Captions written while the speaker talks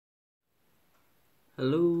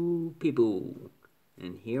Hello people,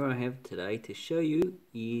 and here I have today to show you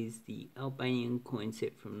is the Albanian coin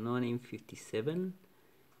set from 1957,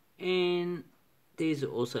 and these are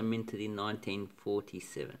also minted in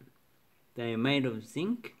 1947. They are made of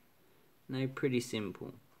zinc and they're pretty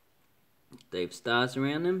simple. They have stars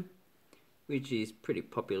around them, which is pretty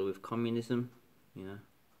popular with communism, you know.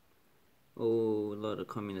 A lot of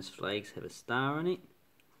communist flags have a star on it,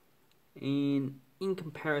 and in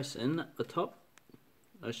comparison at the top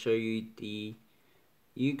I'll show you the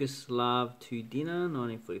Yugoslav 2 dinner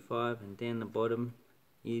 1945, and down the bottom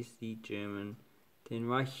is the German 10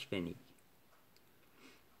 Reichspfennig.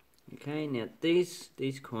 Okay, now these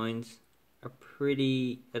coins are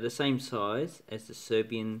the same size as the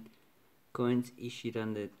Serbian coins issued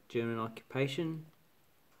under German occupation,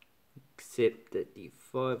 except that the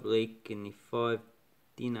 5 leek and the 5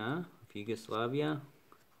 dinar of Yugoslavia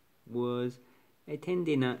was a 10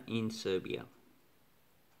 dinar in Serbia.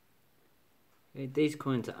 Okay, these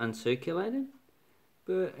coins are uncirculated,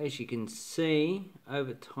 but as you can see,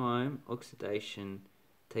 over time oxidation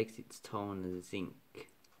takes its toll on the zinc,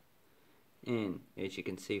 and as you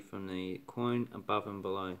can see from the coin above and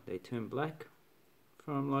below, they turn black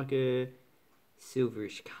from like a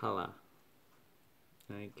silverish colour.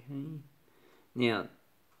 Okay, now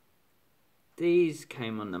these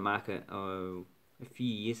came on the market a few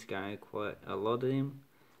years ago, quite a lot of them.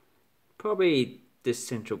 Probably the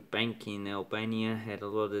central bank in Albania had a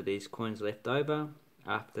lot of these coins left over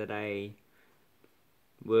after they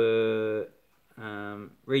were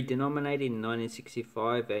redenominated in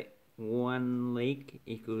 1965 at 1 leek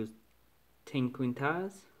equals 10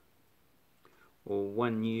 quintars, or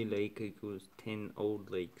 1 new leek equals 10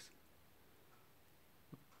 old leeks.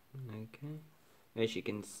 Okay, as you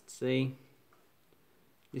can see,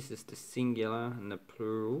 this is the singular and the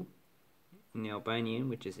plural in Albanian,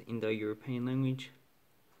 which is Indo-European language,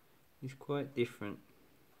 is quite different.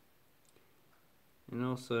 And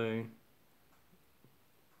also,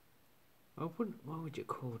 what would you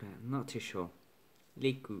call that? I'm not too sure.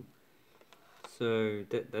 Liku. So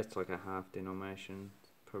that's like a half denomination.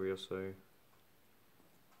 Probably also,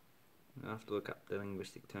 I'll have to look up the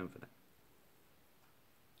linguistic term for that.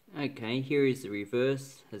 Okay, here is the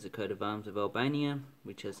reverse. Has a coat of arms of Albania,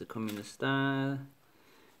 which has a communist star,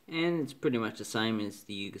 and it's pretty much the same as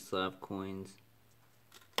the Yugoslav coins.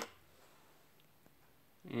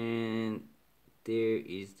 And there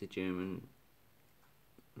is the German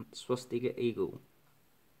swastika eagle.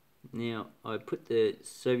 Now I put the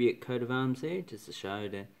Soviet coat of arms there just to show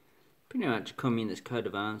that pretty much communist coat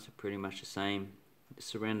of arms are pretty much the same. It's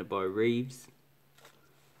surrounded by reefs,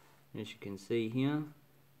 as you can see here,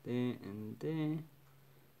 there and there,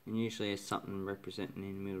 and usually has something representing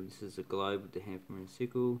in the middle. This is a globe with the hammer and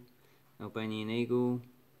sickle, Albanian eagle,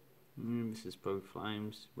 and this is probably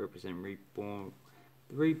flames, represent the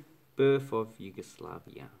rebirth of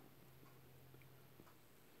Yugoslavia.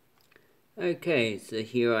 Okay, so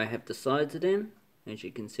here I have the sides of them. As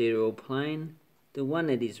you can see, they're all plain. The one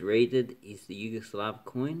that is rated is the Yugoslav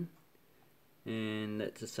coin, and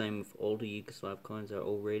that's the same with all the Yugoslav coins, are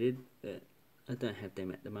all rated, but I don't have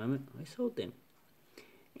them at the moment. I sold them.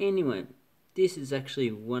 Anyway, this is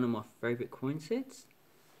actually one of my favourite coin sets,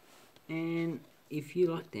 and if you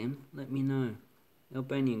like them, let me know.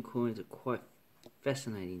 Albanian coins are quite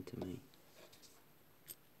fascinating to me.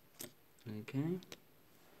 Okay,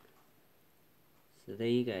 so there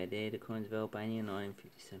you go, they're the coins of Albania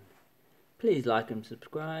 1957. Please like and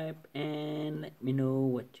subscribe, and let me know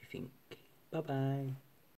what you think. Bye bye.